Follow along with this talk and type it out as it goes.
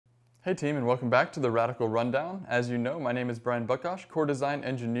Hey team, and welcome back to the Radical Rundown. As you know, my name is Bryan Buckosh, Core Design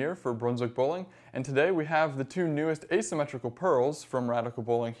Engineer for Brunswick Bowling, and today we have the two newest asymmetrical pearls from Radical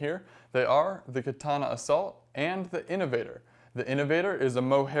Bowling here. They are the Katana Assault and the Innovator. The Innovator is a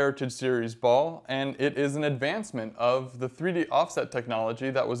Mo Heritage Series ball, and it is an advancement of the 3D offset technology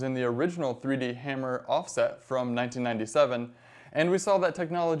that was in the original 3D hammer offset from 1997. And we saw that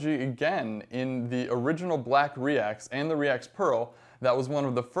technology again in the original black Reax and the Reax Pearl. That was one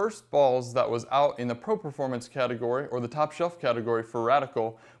of the first balls that was out in the Pro Performance category, or the top shelf category for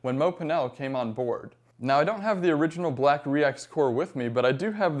Radical, when Mo Pennell came on board. Now, I don't have the original black Reax core with me, but I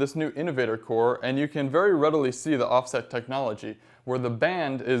do have this new Innovator core, and you can very readily see the offset technology, where the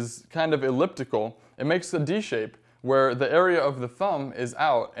band is kind of elliptical. It makes a D shape, where the area of the thumb is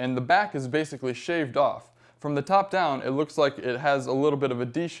out, and the back is basically shaved off. From the top down, it looks like it has a little bit of a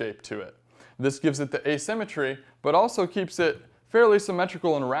D shape to it. This gives it the asymmetry, but also keeps it fairly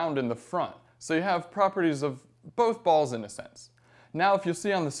symmetrical and round in the front, so you have properties of both balls in a sense. Now, if you'll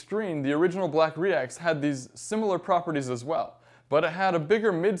see on the screen, the original black Reax had these similar properties as well, but it had a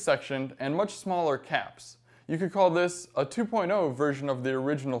bigger midsection and much smaller caps. You could call this a 2.0 version of the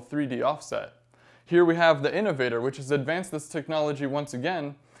original 3D offset. Here we have the Innovator, which has advanced this technology once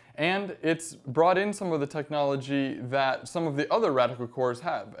again, and it's brought in some of the technology that some of the other Radical cores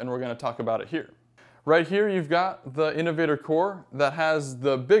have, and we're going to talk about it here. Right here you've got the Innovator core that has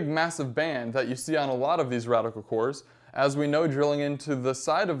the big massive band that you see on a lot of these Radical cores. As we know, drilling into the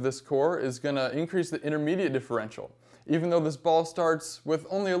side of this core is going to increase the intermediate differential. Even though this ball starts with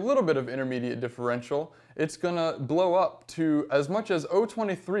only a little bit of intermediate differential, it's going to blow up to as much as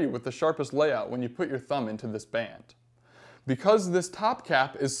 0.23 with the sharpest layout when you put your thumb into this band. Because this top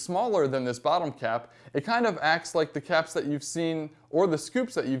cap is smaller than this bottom cap, it kind of acts like the caps that you've seen or the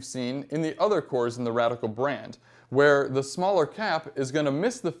scoops that you've seen in the other cores in the Radical brand, where the smaller cap is going to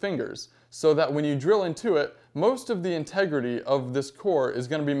miss the fingers, so that when you drill into it, most of the integrity of this core is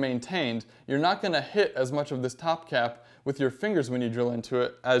going to be maintained. You're not going to hit as much of this top cap with your fingers when you drill into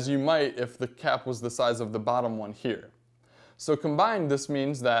it as you might if the cap was the size of the bottom one here. So combined, this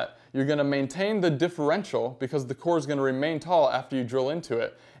means that you're going to maintain the differential because the core is going to remain tall after you drill into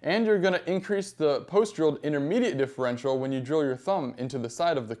it, and you're going to increase the post-drilled intermediate differential when you drill your thumb into the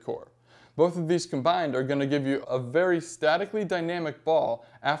side of the core. Both of these combined are going to give you a very statically dynamic ball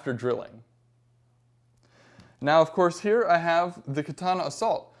after drilling. Now, of course, here I have the Katana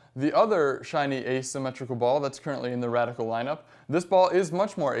Assault, the other shiny asymmetrical ball that's currently in the Radical lineup. This ball is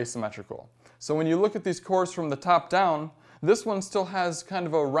much more asymmetrical. So when you look at these cores from the top down, this one still has kind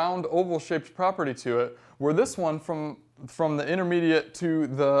of a round oval-shaped property to it, where this one from the intermediate to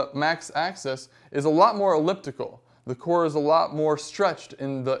the max axis is a lot more elliptical. The core is a lot more stretched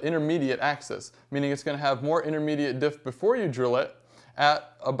in the intermediate axis, meaning it's going to have more intermediate diff before you drill it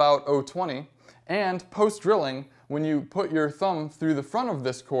at about 0.20, and post-drilling, when you put your thumb through the front of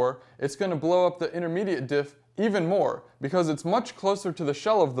this core, it's going to blow up the intermediate diff even more, because it's much closer to the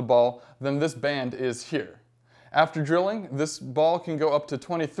shell of the ball than this band is here. After drilling, this ball can go up to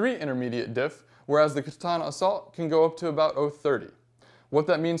 23 intermediate diff, whereas the Katana Assault can go up to about 0.30. What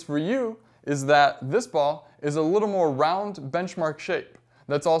that means for you is that this ball is a little more round benchmark shape.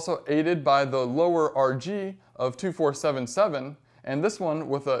 That's also aided by the lower RG of 2477, and this one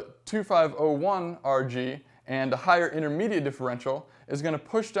with a 2501 RG and a higher intermediate differential is going to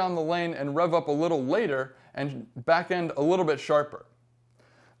push down the lane and rev up a little later and back end a little bit sharper.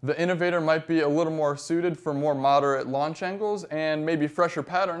 The Innovator might be a little more suited for more moderate launch angles and maybe fresher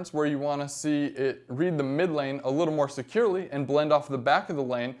patterns where you want to see it read the mid lane a little more securely and blend off the back of the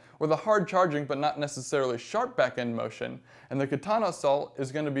lane with a hard charging but not necessarily sharp back end motion. And the Katana Assault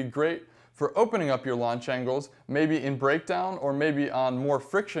is going to be great for opening up your launch angles, maybe in breakdown or maybe on more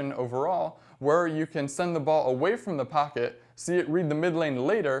friction overall, where you can send the ball away from the pocket, see it read the mid lane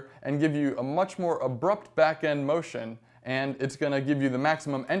later, and give you a much more abrupt back end motion, and it's going to give you the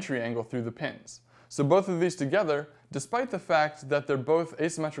maximum entry angle through the pins. So both of these together, despite the fact that they're both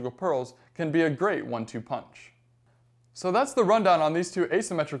asymmetrical pearls, can be a great 1-2 punch. So that's the rundown on these two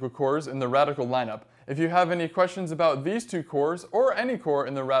asymmetrical cores in the Radical lineup. If you have any questions about these two cores or any core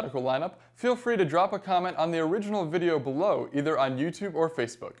in the Radical lineup, feel free to drop a comment on the original video below, either on YouTube or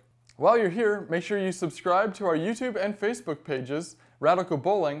Facebook. While you're here, make sure you subscribe to our YouTube and Facebook pages, Radical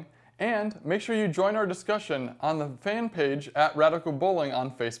Bowling, and make sure you join our discussion on the fan page at Radical Bowling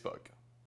on Facebook.